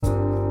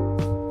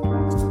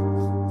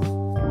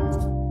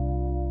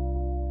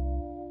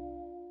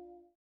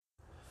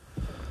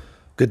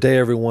Good day,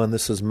 everyone.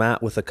 This is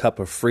Matt with A Cup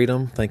of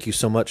Freedom. Thank you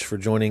so much for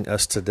joining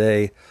us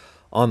today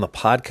on the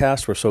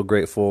podcast. We're so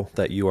grateful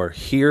that you are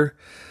here.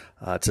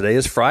 Today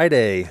is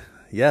Friday.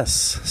 Yes,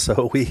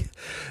 so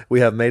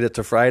we have made it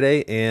to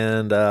Friday,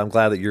 and I'm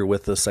glad that you're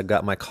with us. I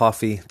got my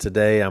coffee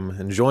today. I'm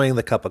enjoying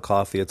the cup of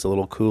coffee. It's a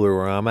little cooler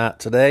where I'm at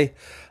today.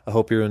 I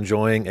hope you're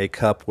enjoying a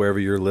cup wherever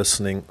you're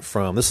listening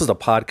from. This is a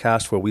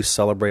podcast where we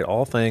celebrate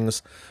all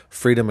things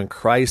freedom in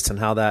Christ and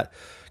how that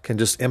can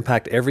just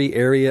impact every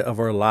area of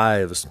our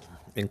lives,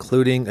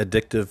 including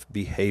addictive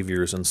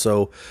behaviors. And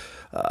so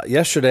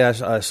yesterday,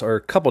 or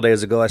a couple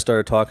days ago, I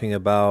started talking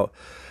about,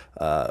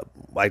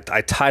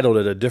 I titled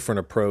it A Different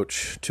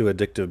Approach to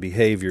Addictive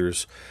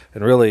Behaviors.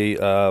 And really,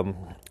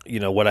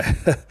 what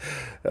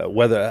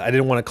whether I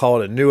didn't want to call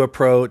it a new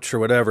approach or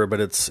whatever, but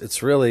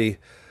it's really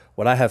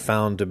what I have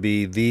found to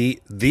be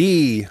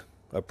the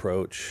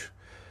approach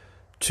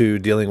to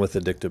dealing with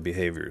addictive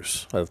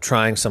behaviors, of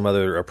trying some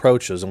other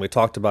approaches. And we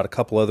talked about a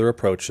couple other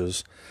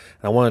approaches.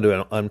 And I wanted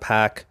to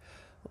unpack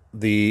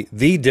the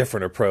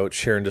different approach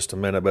here in just a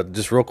minute, but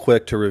just real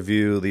quick to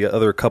review the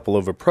other couple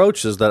of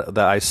approaches that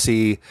I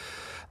see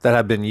that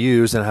have been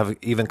used and have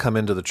even come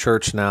into the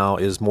church now.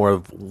 Is more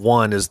of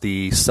one is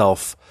the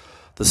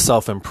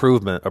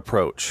self-improvement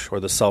approach or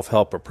the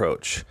self-help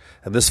approach.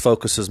 And this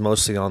focuses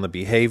mostly on the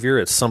behavior.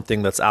 It's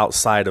something that's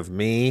outside of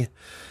me,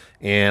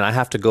 and I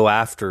have to go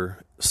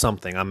after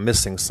something. I'm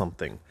missing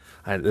something.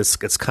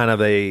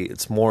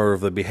 It's more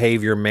of a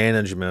behavior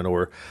management,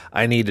 or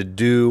I need to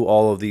do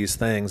all of these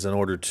things in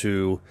order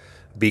to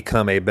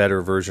become a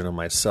better version of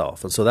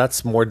myself. And so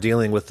that's more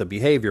dealing with the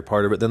behavior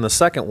part of it. Then the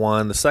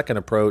second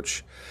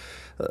approach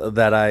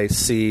that I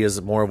see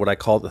is more of what I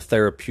call the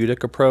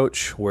therapeutic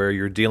approach, where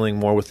you're dealing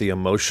more with the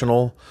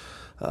emotional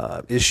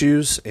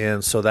issues.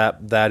 And so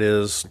that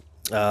is,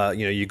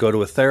 you go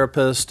to a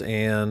therapist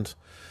and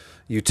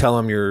you tell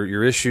them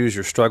your issues,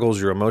 your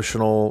struggles, your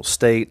emotional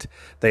state.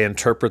 They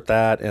interpret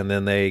that, and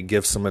then they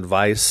give some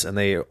advice, and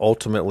they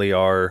ultimately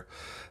are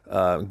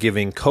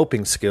giving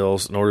coping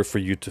skills in order for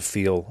you to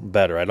feel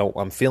better.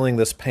 I'm feeling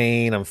this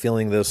pain. I'm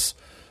feeling this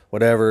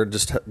whatever.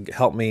 Just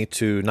help me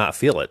to not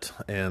feel it.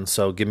 And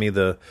so give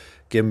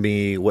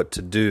me what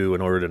to do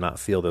in order to not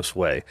feel this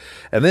way.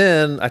 And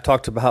then I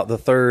talked about the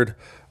third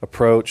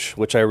approach,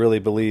 which I really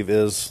believe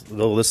is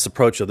this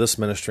approach of this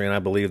ministry, and I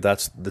believe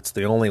that's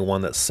the only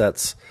one that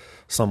sets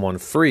someone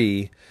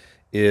free.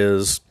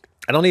 Is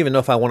I don't even know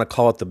if I want to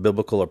call it the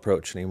biblical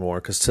approach anymore,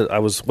 because I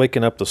was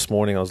waking up this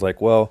morning, I was like,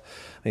 well,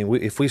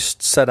 if we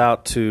set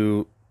out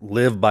to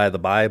live by the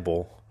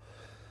Bible,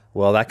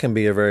 well, that can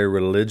be a very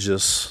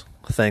religious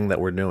thing that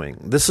we're doing.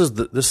 This is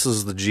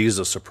the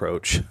Jesus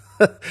approach,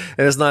 and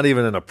it's not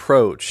even an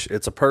approach;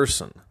 it's a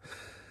person.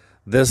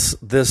 This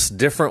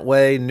different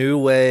way, new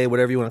way,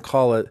 whatever you want to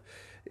call it,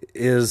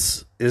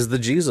 is the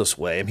Jesus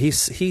way. And he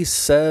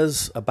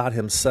says about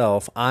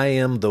himself, I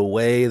am the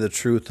way, the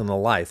truth, and the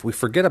life. We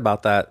forget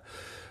about that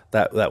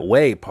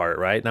way part,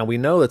 right? Now we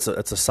know it's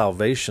a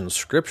salvation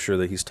scripture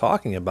that he's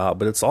talking about,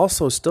 but it's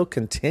also still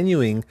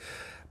continuing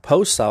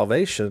post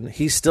salvation.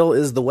 He still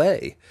is the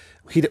way.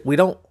 We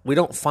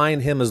don't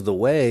find him as the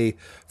way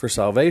for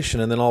salvation,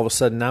 and then all of a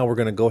sudden now we're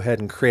going to go ahead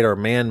and create our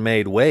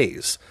man-made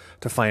ways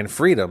to find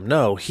freedom.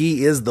 No,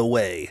 he is the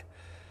way.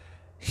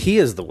 He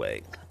is the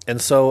way. And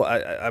so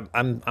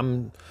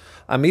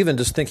I'm even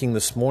just thinking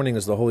this morning,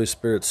 as the Holy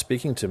Spirit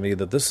speaking to me,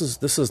 that this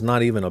is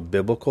not even a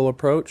biblical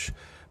approach,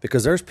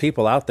 because there's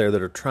people out there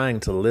that are trying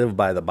to live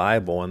by the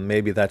Bible, and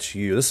maybe that's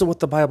you. This is what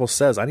the Bible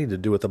says. I need to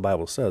do what the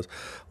Bible says.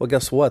 Well,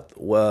 guess what?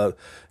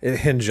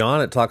 In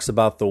John, it talks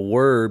about the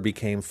Word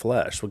became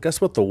flesh. Well,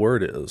 guess what the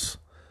Word is?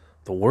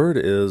 The Word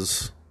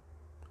is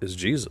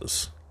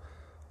Jesus.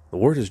 The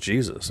Word is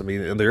Jesus. I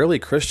mean, the early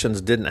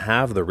Christians didn't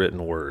have the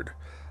written Word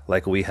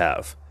like we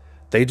have.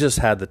 They just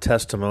had the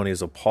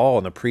testimonies of Paul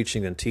and the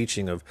preaching and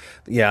teaching of,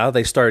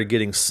 they started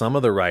getting some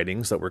of the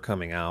writings that were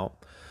coming out,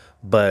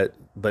 but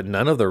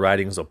none of the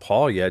writings of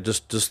Paul yet,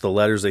 just the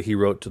letters that he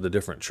wrote to the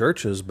different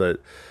churches,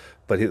 but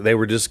they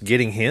were just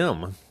getting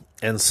him.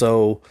 And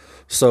so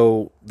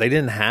they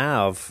didn't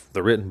have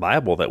the written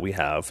Bible that we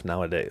have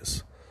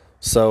nowadays.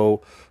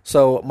 So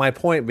my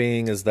point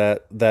being is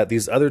that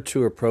these other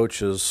two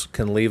approaches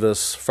can leave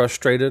us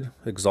frustrated,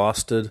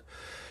 exhausted.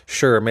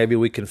 Sure, maybe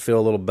we can feel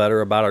a little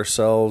better about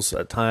ourselves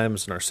at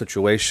times in our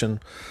situation,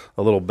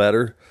 a little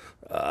better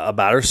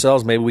about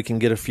ourselves. Maybe we can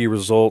get a few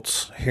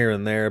results here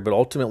and there, but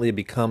ultimately it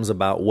becomes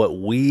about what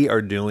we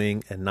are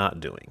doing and not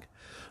doing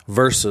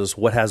versus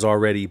what has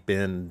already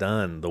been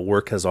done. The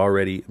work has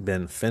already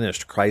been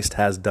finished. Christ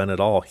has done it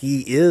all.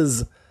 He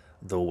is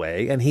the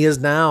way, and he is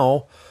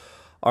now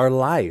our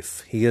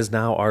life. He is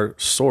now our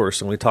source.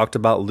 And we talked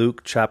about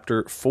Luke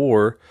chapter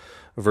 4,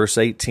 verse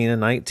 18 and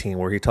 19,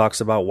 where he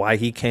talks about why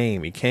he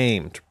came. He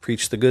came to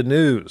preach the good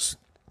news.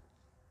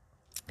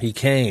 He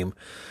came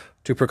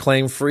to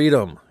proclaim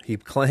freedom. He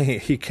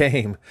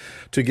came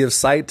to give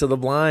sight to the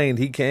blind.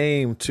 He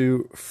came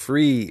to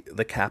free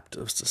the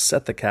captives, to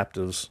set the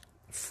captives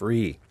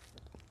free.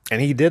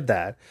 And he did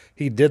that.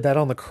 He did that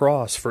on the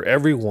cross for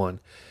everyone.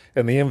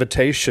 And the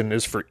invitation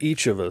is for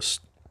each of us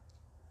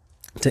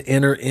to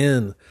enter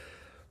in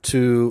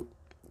to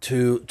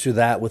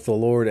that with the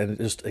Lord and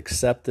just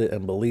accept it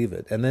and believe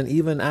it. And then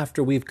even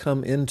after we've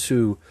come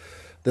into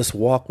this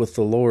walk with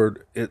the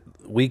Lord,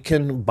 we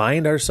can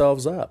bind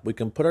ourselves up. We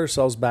can put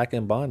ourselves back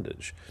in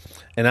bondage.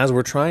 And as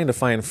we're trying to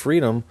find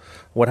freedom,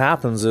 what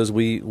happens is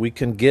we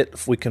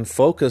can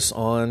focus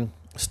on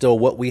still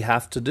what we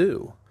have to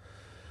do.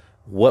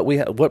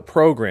 What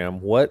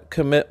program, what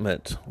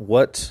commitment,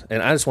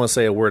 and I just want to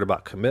say a word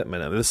about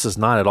commitment. And this is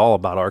not at all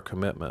about our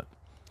commitment.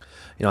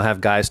 I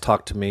have guys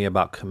talk to me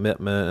about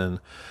commitment and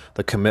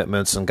the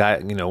commitments, and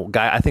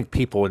I think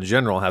people in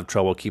general have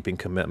trouble keeping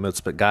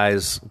commitments, but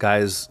guys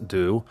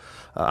do.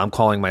 I'm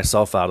calling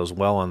myself out as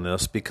well on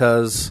this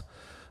because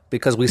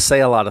we say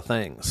a lot of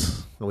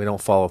things and we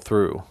don't follow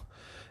through.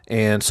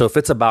 And so if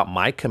it's about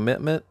my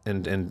commitment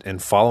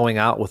and following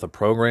out with a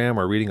program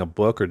or reading a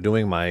book or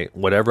doing my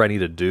whatever I need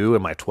to do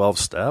in my 12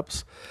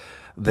 steps,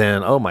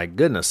 then oh my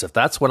goodness, if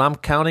that's what I'm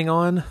counting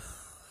on,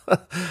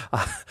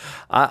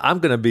 I'm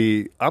gonna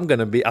be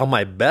on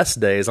my best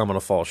days I'm gonna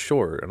fall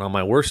short, and on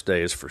my worst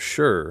days for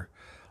sure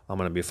I'm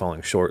gonna be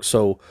falling short.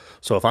 So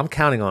if I'm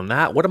counting on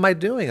that, what am I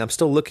doing? I'm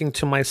still looking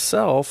to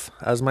myself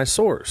as my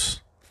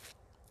source,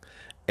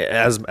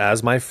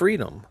 as my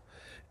freedom.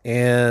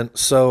 And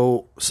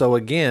so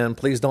again,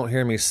 please don't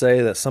hear me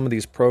say that some of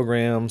these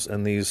programs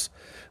and these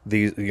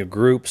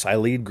groups, I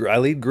lead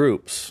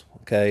groups,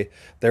 okay?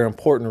 They're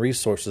important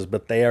resources,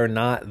 but they are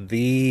not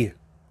the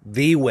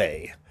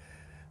way.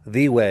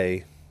 The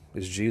way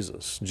is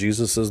Jesus.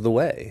 Jesus is the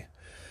way.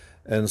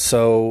 And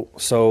so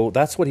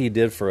that's what he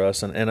did for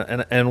us. And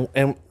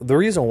the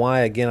reason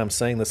why, again, I'm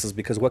saying this is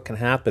because what can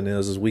happen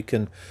is we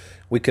can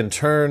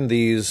turn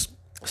these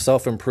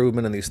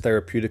self-improvement and these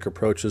therapeutic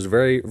approaches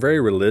very, very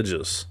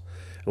religious.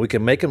 We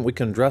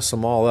can dress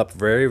them all up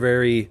very,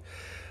 very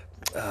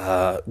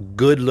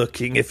good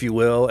looking, if you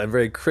will, and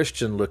very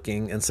Christian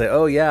looking, and say,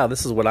 oh yeah,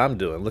 this is what I'm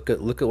doing. Look at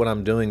what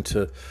I'm doing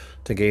to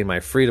gain my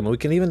freedom. And we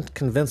can even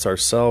convince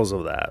ourselves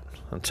of that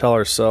and tell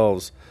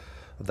ourselves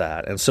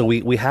that. And so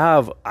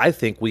I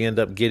think we end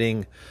up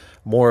getting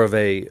more of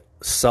a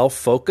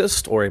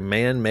self-focused or a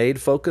man-made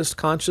focused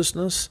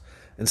consciousness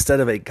instead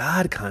of a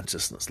God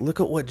consciousness. Look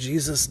at what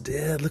Jesus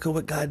did. Look at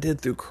what God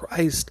did through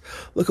Christ.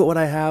 Look at what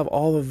I have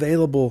all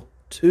available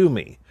to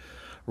me.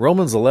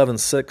 Romans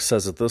 11:6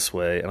 says it this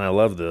way, and I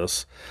love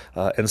this.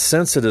 And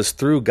since it is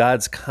through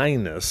God's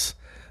kindness,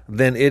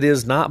 then it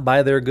is not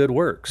by their good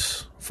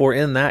works. For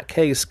in that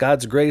case,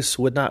 God's grace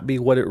would not be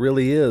what it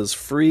really is,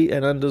 free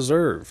and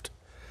undeserved.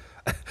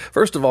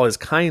 First of all, his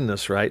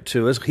kindness, right,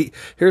 too, is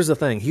here's the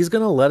thing. He's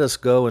going to let us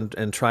go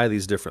and try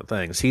these different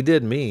things. He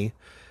did me.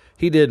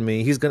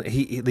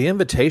 The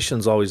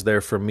invitation's always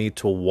there for me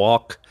to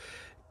walk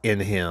in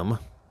him,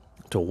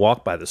 to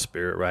walk by the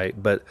Spirit,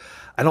 right? But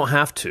I don't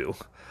have to.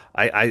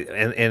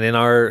 And in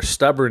our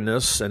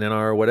stubbornness and in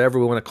our whatever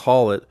we want to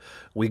call it,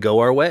 we go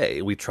our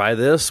way. We try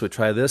this,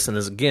 and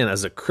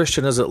as a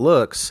Christian as it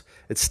looks,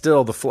 it's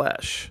still the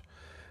flesh.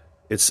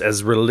 It's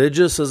as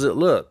religious as it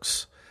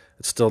looks,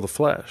 it's still the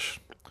flesh.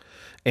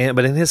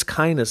 But in his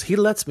kindness, he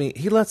lets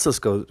us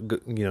go,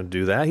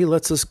 do that. He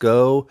lets us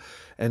go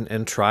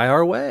and try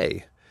our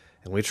way.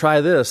 And we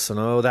try this, and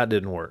oh, that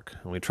didn't work.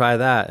 And we try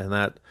that, and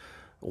that.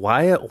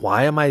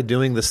 Why am I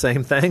doing the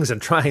same things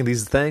and trying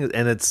these things,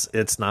 and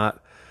it's not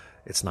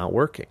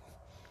working?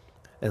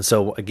 And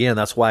so again,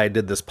 that's why I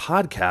did this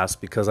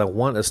podcast, because I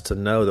want us to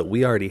know that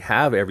we already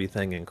have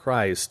everything in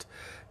Christ.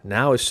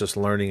 Now it's just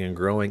learning and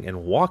growing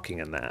and walking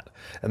in that.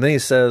 And then he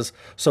says,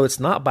 so it's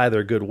not by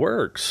their good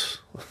works.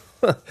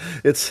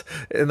 It's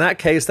in that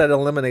case that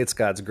eliminates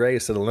God's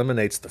grace. It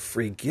eliminates the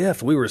free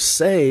gift. We were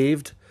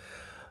saved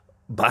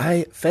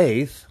by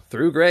faith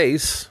through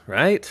grace,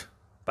 right?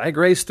 By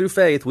grace through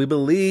faith. We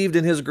believed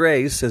in his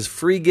grace, his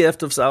free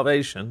gift of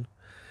salvation.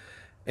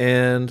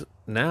 And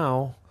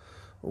now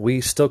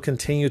we still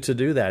continue to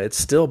do that. It's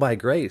still by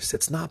grace.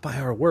 It's not by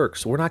our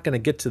works. We're not going to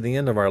get to the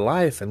end of our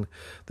life and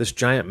this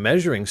giant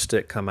measuring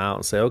stick come out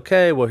and say,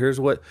 okay, well, here's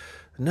what.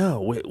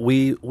 No,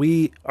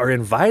 we are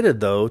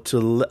invited, though,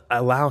 to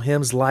allow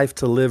his life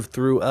to live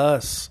through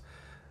us.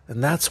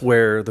 And that's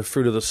where the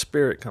fruit of the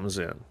Spirit comes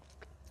in.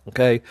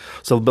 Okay?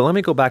 But let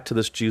me go back to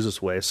this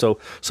Jesus way. So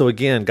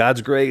again,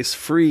 God's grace,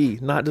 free,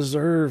 not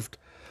deserved.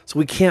 So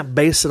we can't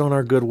base it on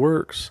our good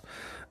works.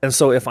 And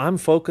so if I'm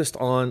focused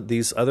on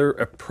these other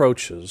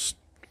approaches,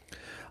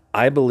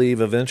 I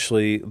believe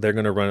eventually they're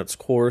going to run its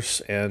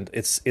course, and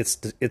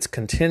it's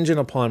contingent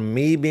upon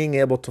me being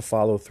able to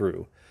follow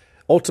through.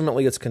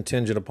 Ultimately, it's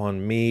contingent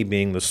upon me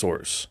being the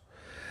source.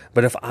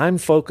 But if I'm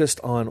focused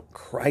on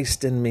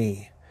Christ in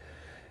me,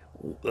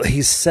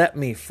 He's set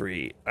me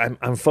free.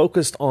 I'm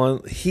focused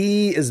on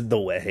He is the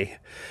way,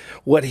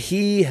 what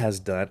He has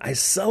done. I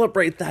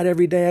celebrate that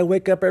every day. I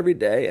wake up every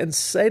day and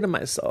say to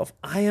myself,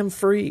 I am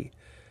free.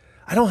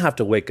 I don't have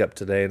to wake up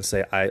today and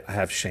say I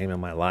have shame in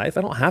my life.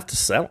 I don't have to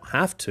say, I don't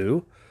have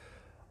to.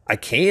 I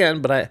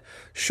can, but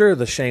sure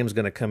the shame's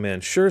going to come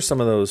in. Sure some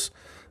of those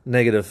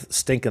negative,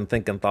 stinking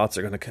thinking thoughts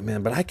are going to come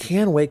in. But I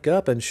can wake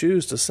up and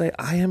choose to say,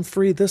 I am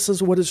free. This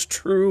is what is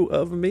true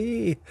of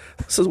me.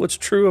 This is what's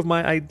true of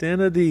my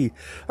identity.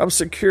 I'm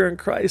secure in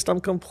Christ.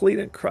 I'm complete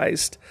in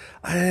Christ.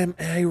 I am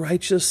a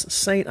righteous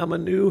saint. I'm a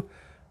new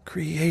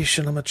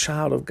creation. I'm a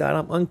child of God.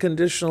 I'm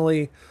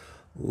unconditionally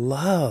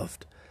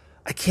loved.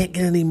 I can't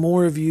get any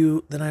more of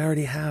you than I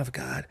already have,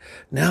 God.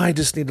 Now I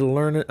just need to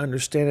learn it,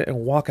 understand it,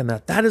 and walk in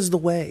that. That is the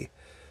way.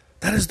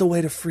 That is the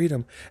way to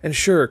freedom. And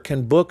sure,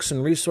 can books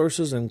and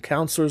resources and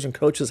counselors and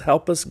coaches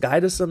help us,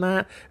 guide us in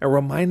that, and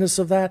remind us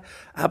of that?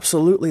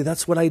 Absolutely.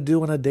 That's what I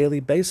do on a daily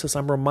basis.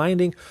 I'm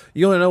reminding,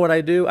 you want to know what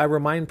I do? I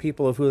remind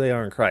people of who they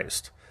are in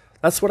Christ.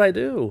 That's what I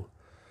do.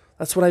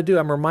 That's what I do.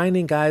 I'm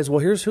reminding guys, well,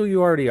 here's who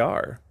you already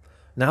are.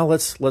 Now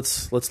let's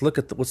look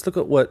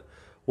at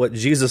what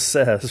Jesus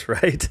says,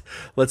 right?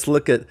 Let's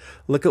look at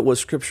what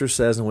Scripture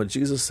says and what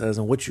Jesus says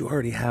and what you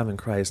already have in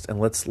Christ, and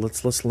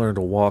let's learn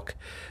to walk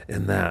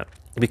in that.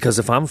 Because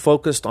if I'm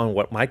focused on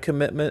what my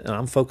commitment and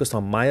I'm focused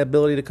on my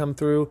ability to come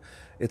through,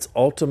 it's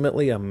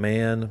ultimately a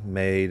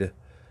man-made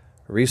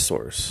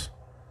resource.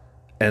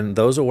 And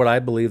those are what I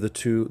believe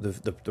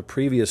the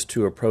previous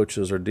two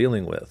approaches are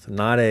dealing with,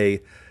 not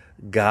a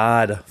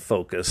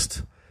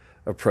God-focused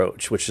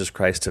approach, which is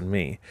Christ in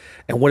me.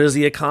 And what has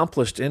he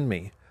accomplished in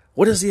me?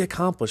 What has he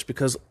accomplished?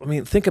 Because,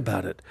 think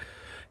about it.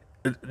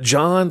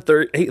 John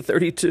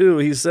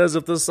 8:32, he says,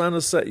 if the Son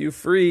has set you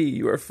free,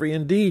 you are free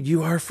indeed.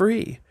 You are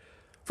free.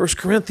 1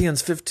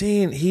 Corinthians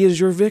 15, he is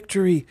your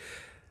victory.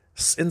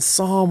 In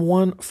Psalm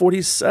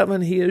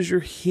 147, he is your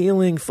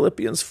healing.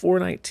 Philippians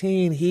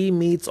 4:19, he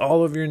meets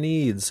all of your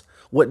needs.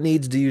 What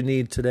needs do you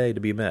need today to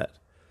be met?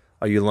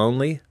 Are you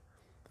lonely?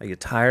 Are you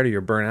tired? Are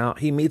you burnt out?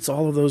 He meets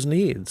all of those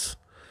needs.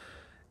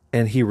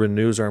 And he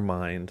renews our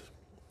mind.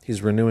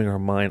 He's renewing our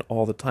mind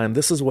all the time.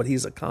 This is what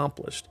he's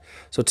accomplished.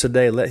 So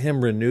today, let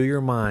him renew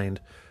your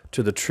mind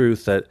to the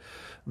truth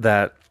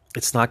that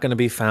it's not going to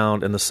be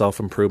found in the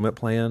self-improvement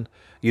plan.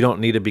 You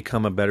don't need to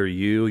become a better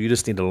you. You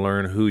just need to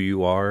learn who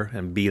you are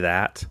and be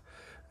that,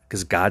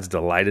 because God's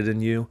delighted in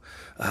you.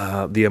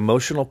 The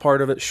emotional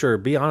part of it, sure,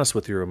 be honest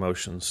with your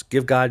emotions.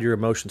 Give God your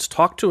emotions.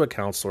 Talk to a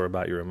counselor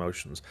about your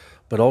emotions.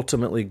 But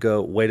ultimately go,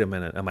 wait a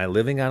minute, am I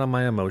living out of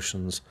my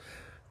emotions?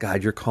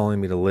 God, you're calling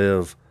me to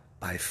live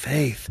by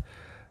faith.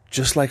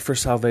 Just like for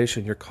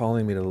salvation, you're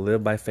calling me to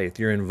live by faith.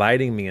 You're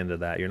inviting me into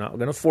that. You're not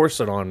going to force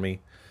it on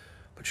me,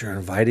 but you're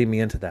inviting me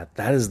into that.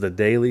 That is the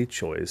daily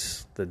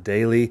choice, the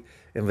daily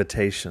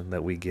invitation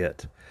that we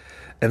get.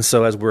 And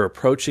so as we're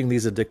approaching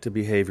these addictive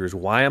behaviors,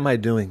 why am I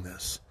doing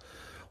this?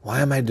 Why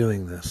am I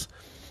doing this?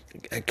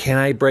 Can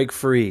I break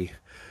free?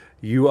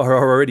 You are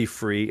already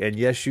free, and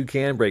yes, you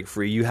can break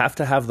free. You have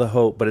to have the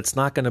hope, but it's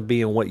not going to be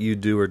in what you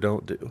do or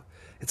don't do.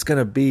 It's going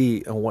to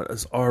be in what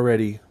has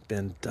already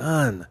been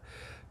done.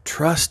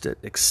 Trust it,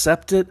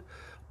 accept it,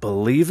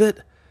 believe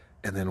it,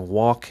 and then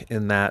walk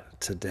in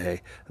that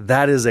today.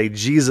 That is a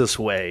Jesus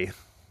way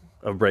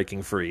of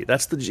breaking free.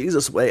 That's the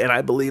Jesus way, and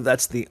I believe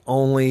that's the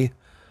only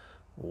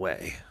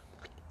way.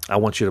 I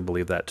want you to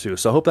believe that too.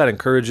 So I hope that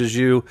encourages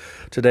you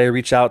today.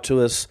 Reach out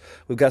to us.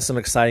 We've got some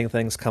exciting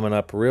things coming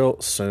up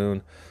real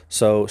soon.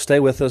 So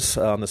stay with us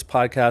on this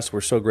podcast.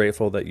 We're so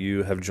grateful that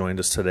you have joined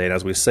us today. And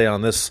as we say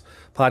on this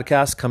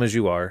podcast, come as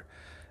you are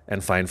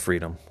and find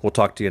freedom. We'll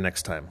talk to you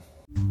next time.